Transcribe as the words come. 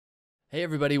Hey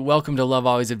everybody, welcome to Love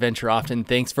Always Adventure Often.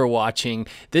 Thanks for watching.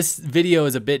 This video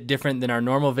is a bit different than our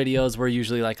normal videos. We're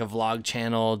usually like a vlog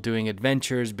channel doing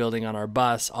adventures, building on our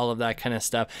bus, all of that kind of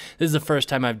stuff. This is the first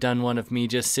time I've done one of me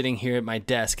just sitting here at my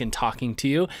desk and talking to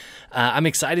you. I'm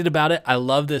excited about it. I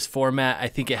love this format. I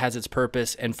think it has its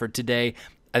purpose, and for today,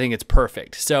 I think it's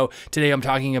perfect. So today I'm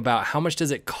talking about how much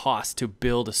does it cost to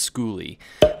build a Skoolie,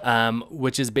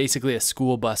 which is basically a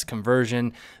school bus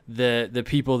conversion. The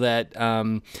people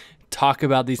that talk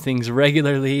about these things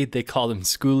regularly, they call them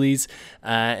Skoolies,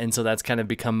 and so that's kind of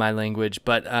become my language.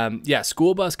 But yeah,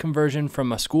 school bus conversion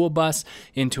from a school bus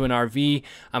into an RV.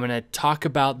 I'm going to talk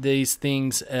about these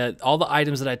things. All the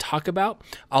items that I talk about,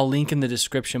 I'll link in the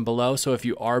description below. So if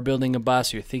you are building a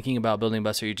bus, you're thinking about building a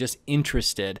bus, or you're just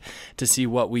interested to see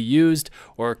what we used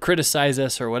or criticize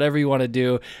us or whatever you want to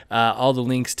do, all the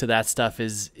links to that stuff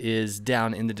is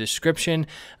down in the description.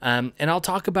 And I'll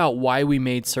talk about why we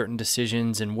made certain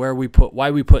decisions and why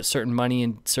we put certain money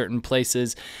in certain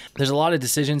places. There's a lot of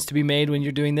decisions to be made when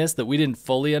you're doing this that we didn't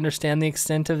fully understand the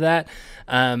extent of that.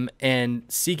 And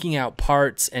seeking out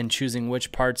parts and choosing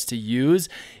which parts to use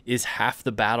is half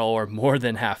the battle, or more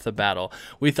than half the battle.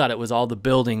 We thought it was all the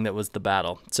building that was the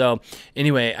battle. So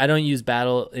anyway, I don't use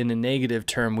battle in a negative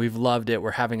term. We've loved it. We're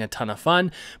having a ton of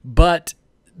fun, but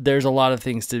there's a lot of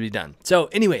things to be done. So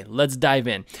anyway, let's dive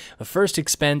in. The first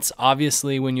expense,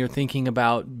 obviously, when you're thinking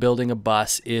about building a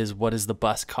bus, is what does the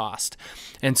bus cost?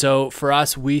 And so for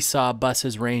us, we saw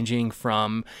buses ranging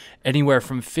from anywhere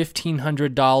from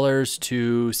 $1,500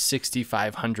 to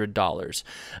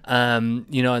 $6,500.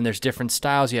 You know, and there's different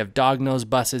styles. You have dog nose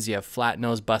buses, you have flat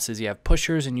nose buses, you have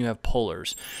pushers, and you have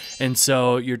pullers. And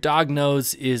so your dog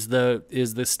nose is the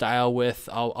style with,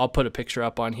 I'll put a picture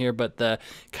up on here, but the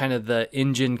kind of the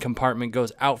engine compartment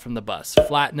goes out from the bus.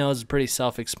 Flat nose is pretty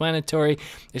self-explanatory.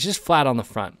 It's just flat on the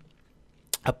front.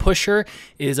 A pusher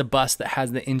is a bus that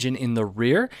has the engine in the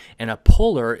rear, and a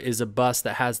puller is a bus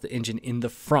that has the engine in the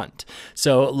front.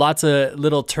 So lots of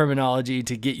little terminology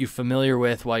to get you familiar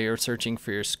with while you're searching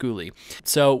for your Skoolie.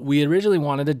 So we originally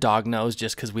wanted a dog nose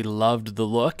just because we loved the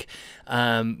look,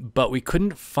 but we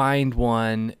couldn't find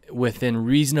one within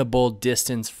reasonable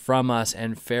distance from us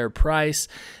and fair price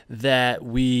that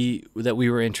we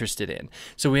were interested in.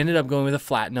 So we ended up going with a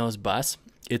flat nose bus.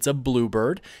 It's a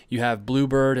Bluebird. You have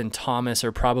Bluebird and Thomas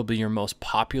are probably your most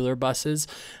popular buses,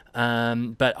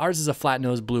 but ours is a flat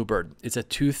nose Bluebird. It's a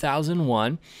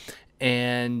 2001,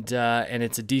 and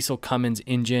it's a diesel Cummins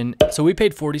engine. So we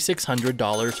paid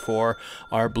 $4,600 for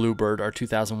our Bluebird, our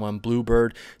 2001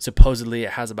 Bluebird. Supposedly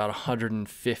it has about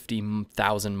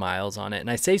 150,000 miles on it,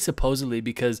 and I say supposedly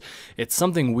because it's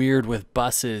something weird with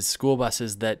buses, school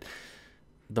buses, that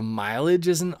the mileage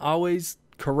isn't always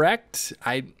correct.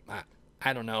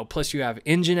 I don't know. Plus you have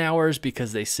engine hours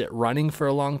because they sit running for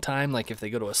a long time. Like if they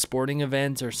go to a sporting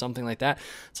event or something like that,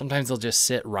 sometimes they'll just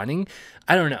sit running.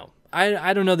 I don't know.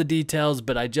 I don't know the details,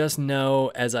 but I just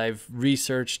know as I've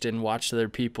researched and watched other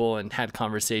people and had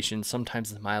conversations,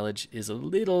 sometimes the mileage is a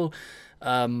little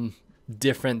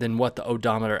different than what the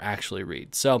odometer actually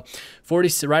reads. So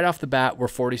right off the bat, we're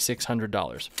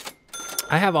 $4,600.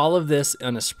 I have all of this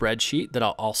on a spreadsheet that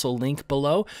I'll also link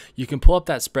below. You can pull up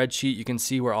that spreadsheet. You can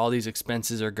see where all these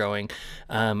expenses are going,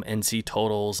 and see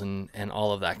totals and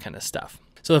all of that kind of stuff.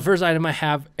 So the first item I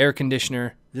have, air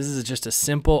conditioner. This is just a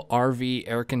simple RV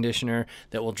air conditioner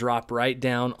that will drop right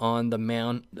down on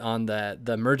the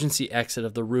emergency exit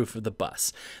of the roof of the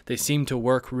bus. They seem to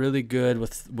work really good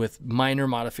with minor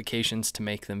modifications to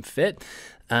make them fit.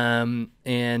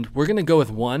 And we're going to go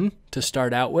with one to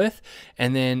start out with,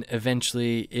 and then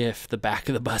eventually if the back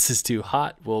of the bus is too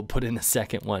hot, we'll put in a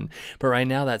second one. But right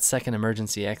now that second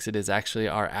emergency exit is actually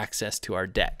our access to our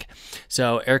deck.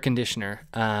 So air conditioner,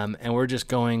 and we're just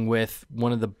going with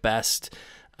one of the best,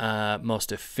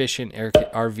 most efficient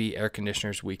RV air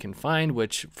conditioners we can find,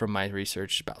 which from my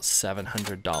research is about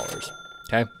 $700.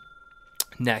 Okay.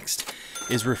 Next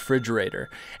is refrigerator,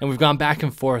 and we've gone back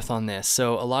and forth on this.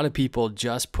 So a lot of people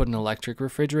just put an electric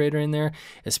refrigerator in there,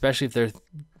 especially if they're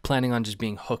planning on just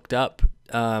being hooked up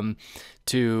to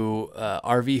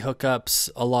RV hookups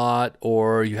a lot,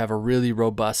 or you have a really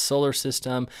robust solar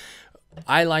system.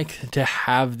 I like to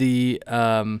have the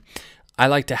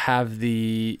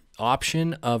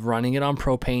option of running it on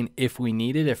propane if we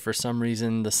need it. If for some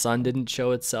reason the sun didn't show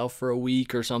itself for a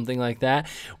week or something like that,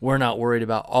 we're not worried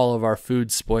about all of our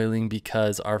food spoiling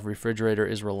because our refrigerator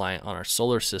is reliant on our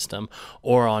solar system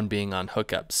or on being on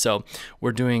hookups. So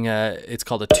we're doing it's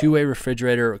called a two-way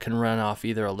refrigerator. It can run off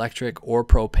either electric or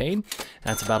propane.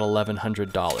 That's about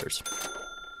 $1,100.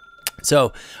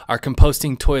 So our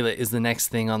composting toilet is the next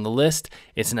thing on the list.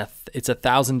 It's a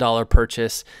 $1,000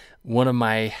 purchase. one of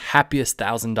my happiest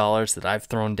 $1,000 that I've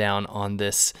thrown down on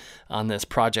this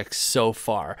project so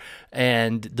far.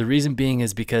 And the reason being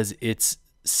is because it's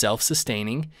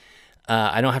self-sustaining.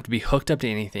 I don't have to be hooked up to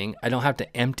anything. I don't have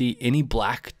to empty any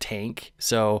black tank.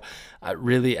 So I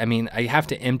have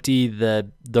to empty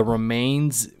the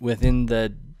remains within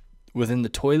the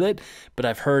toilet, but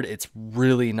I've heard it's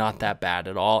really not that bad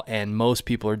at all. And most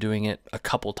people are doing it a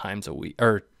couple times a week,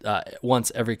 or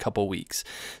once every couple weeks.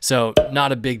 So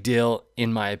not a big deal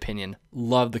in my opinion.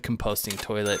 Love the composting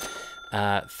toilet.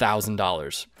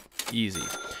 $1,000 easy.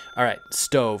 All right,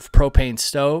 stove, propane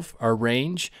stove, our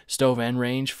range, stove and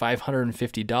range,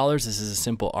 $550. This is a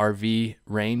simple RV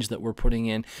range that we're putting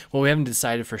in. Well, we haven't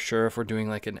decided for sure if we're doing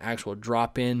like an actual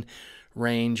drop-in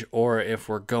range or if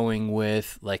we're going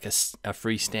with like a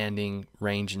freestanding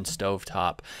range and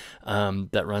stovetop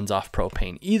that runs off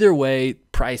propane. Either way,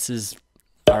 prices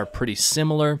are pretty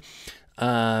similar,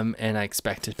 and I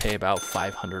expect to pay about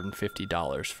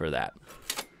 $550 for that.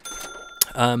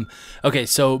 Okay,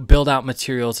 so build out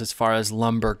materials as far as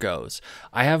lumber goes.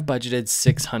 I have budgeted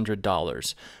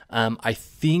 $600. I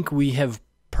think we have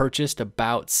purchased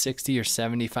about 60 or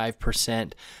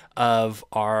 75% of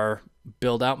our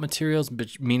build out materials,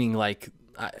 meaning like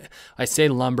I say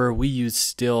lumber, we use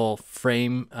steel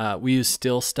frame, we use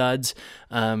steel studs.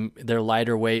 They're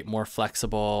lighter weight, more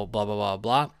flexible, blah, blah, blah,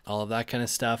 blah, all of that kind of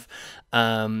stuff.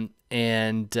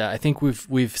 And I think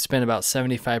we've spent about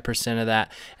 75% of that,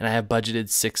 and I have budgeted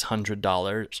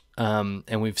 $600,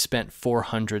 and we've spent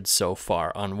 $400 so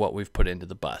far on what we've put into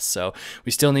the bus. So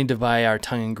we still need to buy our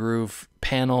tongue and groove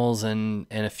panels and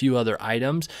a few other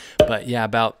items, but yeah,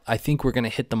 I think we're gonna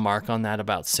hit the mark on that,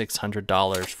 about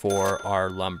 $600 for our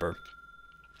lumber.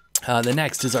 The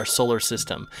next is our solar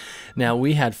system. Now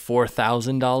we had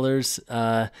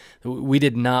 $4,000. We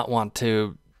did not want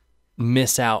to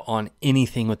miss out on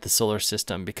anything with the solar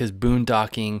system because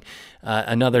boondocking,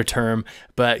 another term,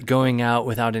 but going out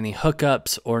without any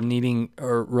hookups or needing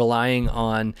or relying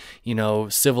on,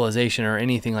 civilization or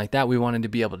anything like that, we wanted to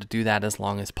be able to do that as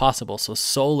long as possible. So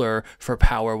solar for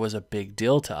power was a big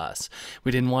deal to us.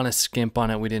 We didn't want to skimp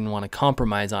on it. We didn't want to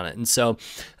compromise on it. And so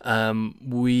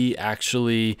we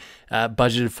actually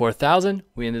budgeted $4,000.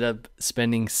 We ended up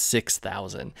spending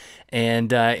 $6,000.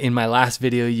 And in my last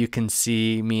video, you can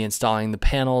see me installing the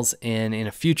panels, and in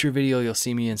a future video, you'll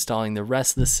see me installing the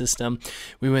rest of the system.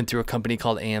 We went through a company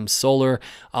called AM Solar.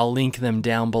 I'll link them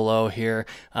down below here.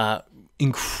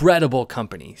 Incredible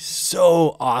company,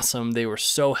 so awesome. They were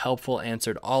so helpful,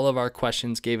 answered all of our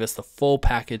questions, gave us the full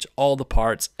package, all the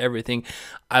parts, everything.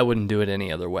 I wouldn't do it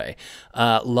any other way.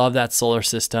 Love that solar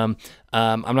system.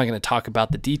 I'm not going to talk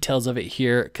about the details of it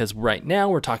here because right now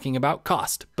we're talking about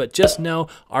cost, but just know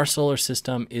our solar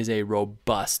system is a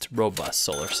robust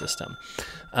solar system,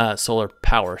 solar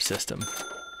power system.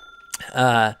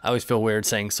 I always feel weird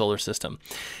saying solar system.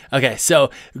 Okay, so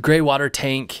gray water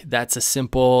tank, that's a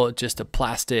simple, just a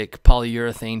plastic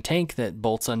polyurethane tank that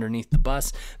bolts underneath the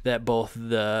bus that both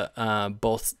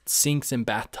sinks and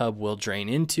bathtub will drain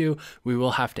into. We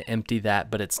will have to empty that,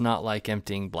 but it's not like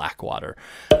emptying black water.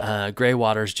 Gray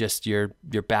water is just your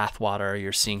bath water,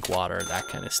 your sink water, that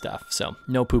kind of stuff. So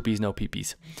no poopies, no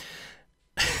peepees.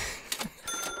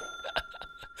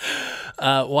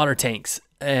 Water tanks.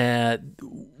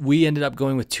 We ended up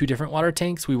going with 2 different water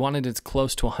tanks. We wanted as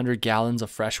close to 100 gallons of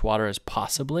fresh water as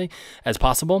possible.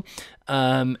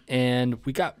 And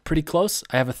we got pretty close.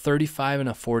 I have a 35 and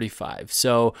a 45.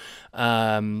 So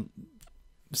about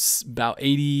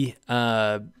 80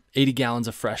 gallons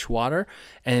of fresh water,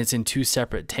 and it's in 2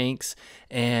 separate tanks.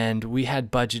 And we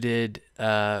had budgeted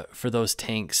for those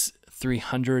tanks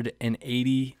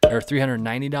 $380 or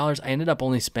 $390. I ended up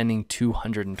only spending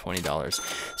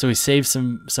 $220. So we saved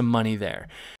some money there.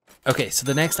 Okay, so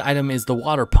the next item is the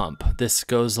water pump. This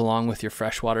goes along with your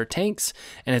freshwater tanks,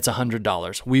 and it's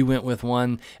 $100. We went with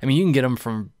one. I mean, you can get them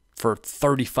for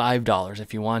 $35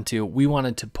 if you want to. We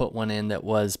wanted to put one in that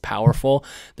was powerful,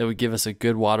 that would give us a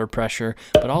good water pressure,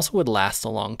 but also would last a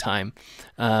long time.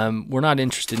 We're not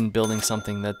interested in building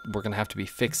something that we're going to have to be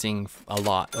fixing a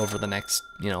lot over the next,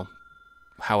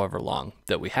 however long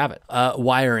that we have it.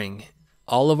 Wiring.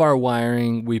 All of our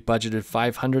wiring, we budgeted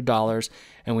 $500,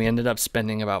 and we ended up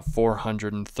spending about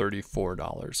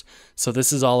 $434. So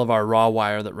this is all of our raw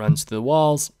wire that runs through the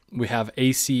walls. We have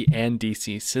AC and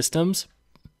DC systems.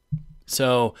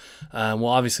 So we'll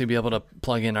obviously be able to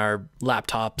plug in our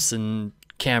laptops and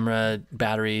camera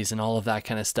batteries and all of that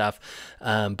kind of stuff.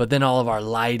 But then all of our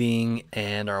lighting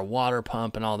and our water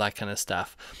pump and all that kind of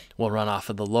stuff will run off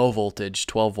of the low voltage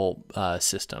 12 volt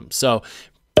system. So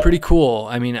pretty cool.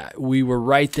 I mean, we were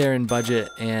right there in budget,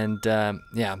 and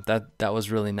yeah, that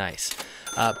was really nice.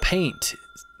 Paint.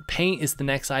 Paint is the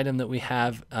next item that we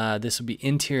have. This will be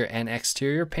interior and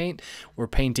exterior paint. We're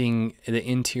painting the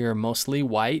interior mostly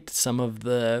white. Some of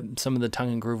the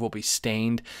tongue and groove will be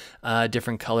stained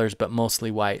different colors, but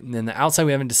mostly white. And then the outside,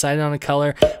 we haven't decided on a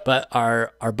color, but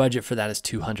our budget for that is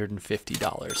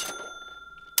 $250.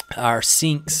 Our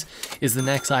sinks is the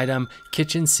next item.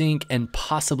 Kitchen sink and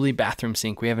possibly bathroom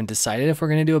sink. We haven't decided if we're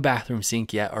going to do a bathroom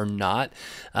sink yet or not,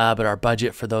 but our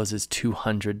budget for those is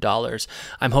 $200.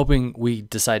 I'm hoping we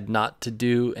decide not to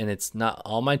do, and it's not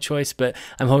all my choice, but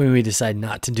I'm hoping we decide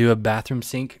not to do a bathroom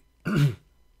sink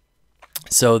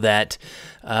so that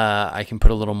I can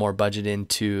put a little more budget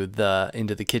into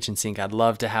the kitchen sink. I'd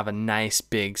love to have a nice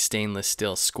big stainless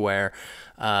steel square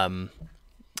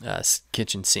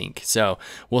kitchen sink. So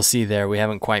we'll see there. We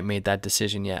haven't quite made that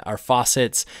decision yet. Our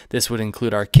faucets, this would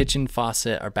include our kitchen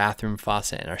faucet, our bathroom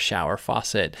faucet, and our shower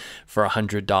faucet for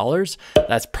 $100.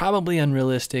 That's probably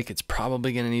unrealistic. It's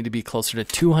probably going to need to be closer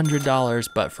to $200,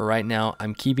 but for right now,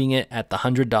 I'm keeping it at the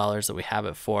 $100 that we have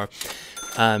it for.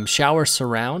 Shower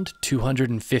surround,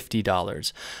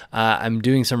 $250. I'm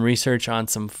doing some research on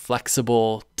some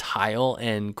flexible tile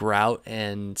and grout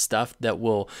and stuff that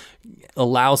will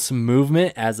allow some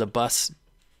movement as a bus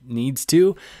needs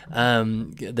to.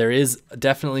 There is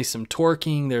definitely some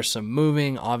torquing, there's some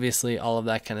moving, obviously, all of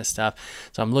that kind of stuff.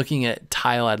 So I'm looking at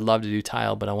tile. I'd love to do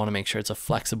tile, but I want to make sure it's a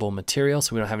flexible material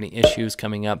so we don't have any issues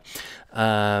coming up.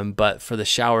 But for the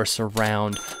shower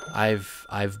surround, I've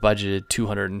budgeted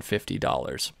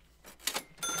 $250.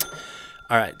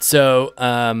 All right, so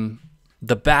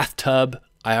the bathtub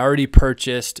I already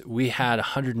purchased. We had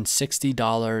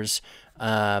 $160.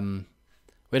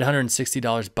 We had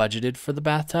 $160 budgeted for the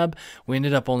bathtub. We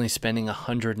ended up only spending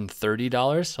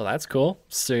 $130, so that's cool.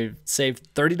 So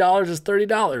saved $30 is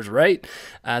 $30, right?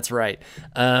 That's right.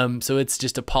 So it's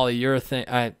just a polyurethane.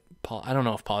 I don't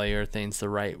know if polyurethane's the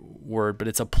right word, but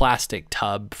it's a plastic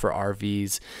tub for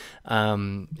RVs.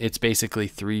 It's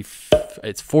basically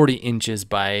it's 40 inches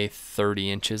by 30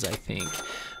 inches, I think.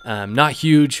 Not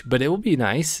huge, but it will be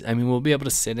nice. I mean, we'll be able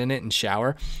to sit in it and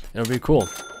shower. It'll be cool.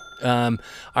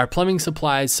 Our plumbing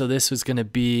supplies, so this was going to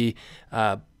be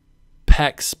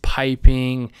PEX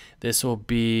piping. This will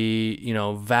be,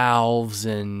 valves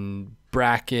and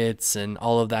brackets and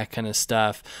all of that kind of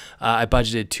stuff. I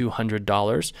budgeted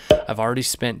 $200. I've already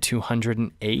spent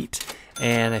 $208,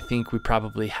 and I think we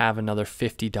probably have another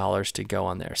 $50 to go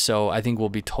on there. So I think we'll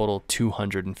be total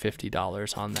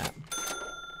 $250 on that.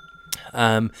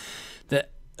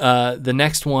 The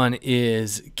next one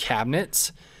is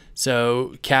cabinets.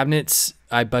 So cabinets,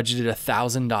 I budgeted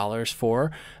 $1,000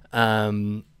 for,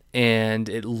 and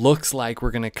it looks like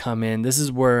we're going to come in. This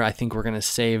is where I think we're going to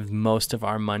save most of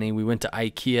our money. We went to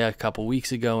IKEA a couple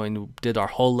weeks ago and did our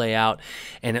whole layout,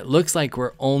 and it looks like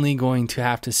we're only going to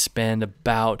have to spend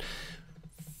about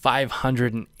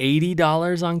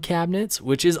 $580 on cabinets,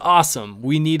 which is awesome.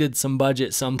 We needed some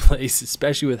budget someplace,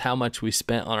 especially with how much we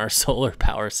spent on our solar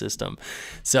power system.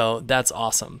 So that's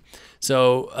awesome.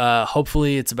 So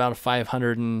hopefully it's about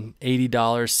 $580,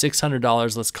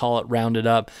 $600, let's call it rounded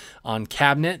up, on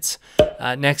cabinets.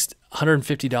 Next,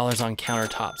 $150 on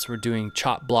countertops. We're doing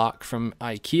chop block from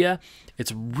IKEA.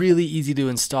 It's really easy to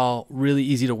install, really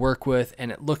easy to work with,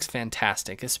 and it looks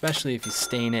fantastic, especially if you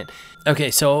stain it.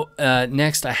 Okay, so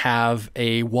next I have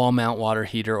a wall mount water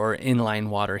heater or inline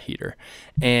water heater.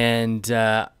 And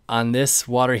on this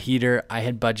water heater, I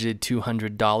had budgeted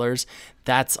 $200.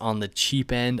 That's on the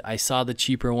cheap end. I saw the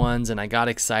cheaper ones and I got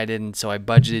excited, and so I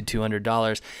budgeted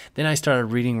 $200. Then I started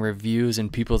reading reviews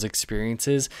and people's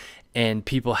experiences, and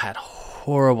people had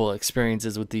horrible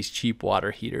experiences with these cheap water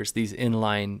heaters, these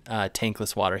inline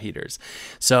tankless water heaters.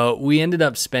 So we ended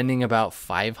up spending about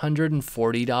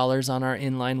 $540 on our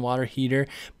inline water heater,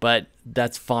 but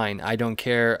that's fine. I don't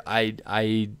care.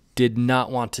 I did not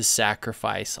want to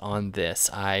sacrifice on this.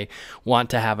 I want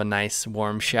to have a nice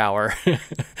warm shower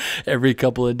every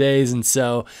couple of days, and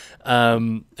so I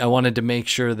wanted to make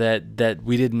sure that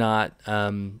we did not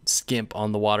skimp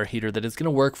on the water heater, that it's going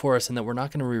to work for us, and that we're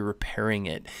not going to be repairing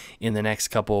it in the next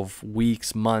couple of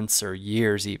weeks, months, or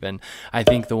years even. I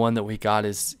think the one that we got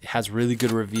has really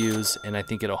good reviews, and I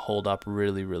think it'll hold up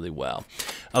really, really well.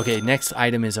 Okay, next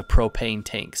item is a propane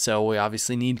tank. So we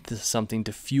obviously need something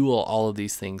to fuel all of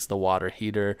these things: the water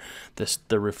heater,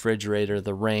 the refrigerator,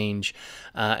 the range,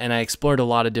 and I explored a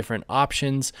lot of different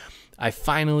options. I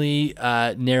finally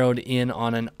narrowed in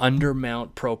on an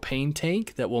undermount propane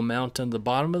tank that will mount on the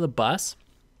bottom of the bus.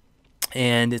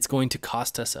 and it's going to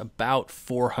cost us about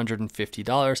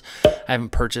 $450. I haven't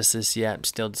purchased this yet. I'm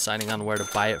still deciding on where to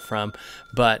buy it from,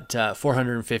 but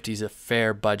 $450 is a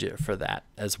fair budget for that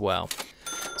as well.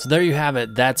 So there you have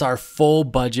it. That's our full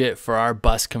budget for our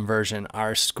bus conversion,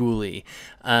 our Skoolie.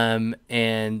 And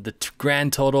the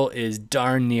grand total is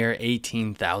darn near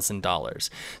 $18,000.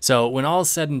 So when all is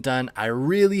said and done, I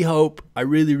really hope, I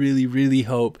really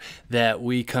hope that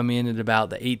we come in at about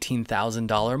the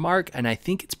 $18,000 mark. And I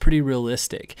think it's pretty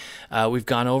realistic. We've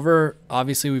gone over,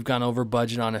 obviously we've gone over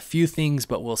budget on a few things,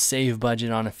 but we'll save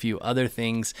budget on a few other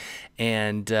things.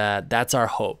 And that's our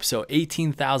hope. So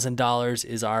 $18,000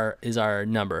 is our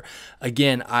number.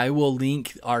 Again, I will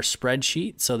link our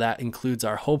spreadsheet, so that includes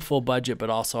our hopeful budget,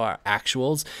 but also our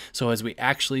actuals. So as we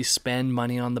actually spend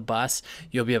money on the bus,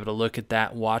 you'll be able to look at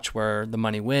that, watch where the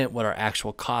money went, what our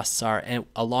actual costs are, and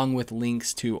along with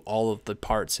links to all of the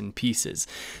parts and pieces.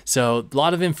 So a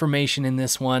lot of information in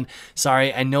this one.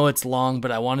 Sorry, I know it's long,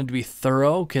 but I wanted to be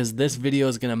thorough because this video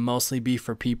is going to mostly be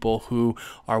for people who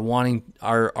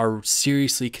are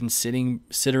seriously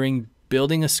considering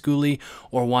building a Skoolie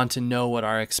or want to know what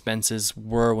our expenses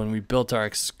were when we built our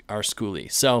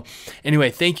Skoolie. So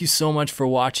anyway, thank you so much for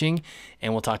watching,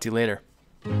 and we'll talk to you later.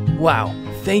 Wow,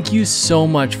 thank you so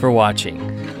much for watching.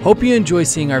 Hope you enjoy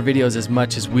seeing our videos as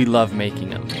much as we love making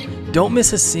them. Don't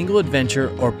miss a single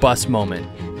adventure or bus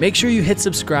moment. Make sure you hit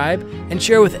subscribe and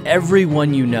share with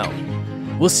everyone you know.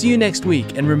 We'll see you next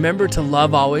week, and remember to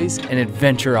love always and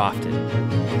adventure often.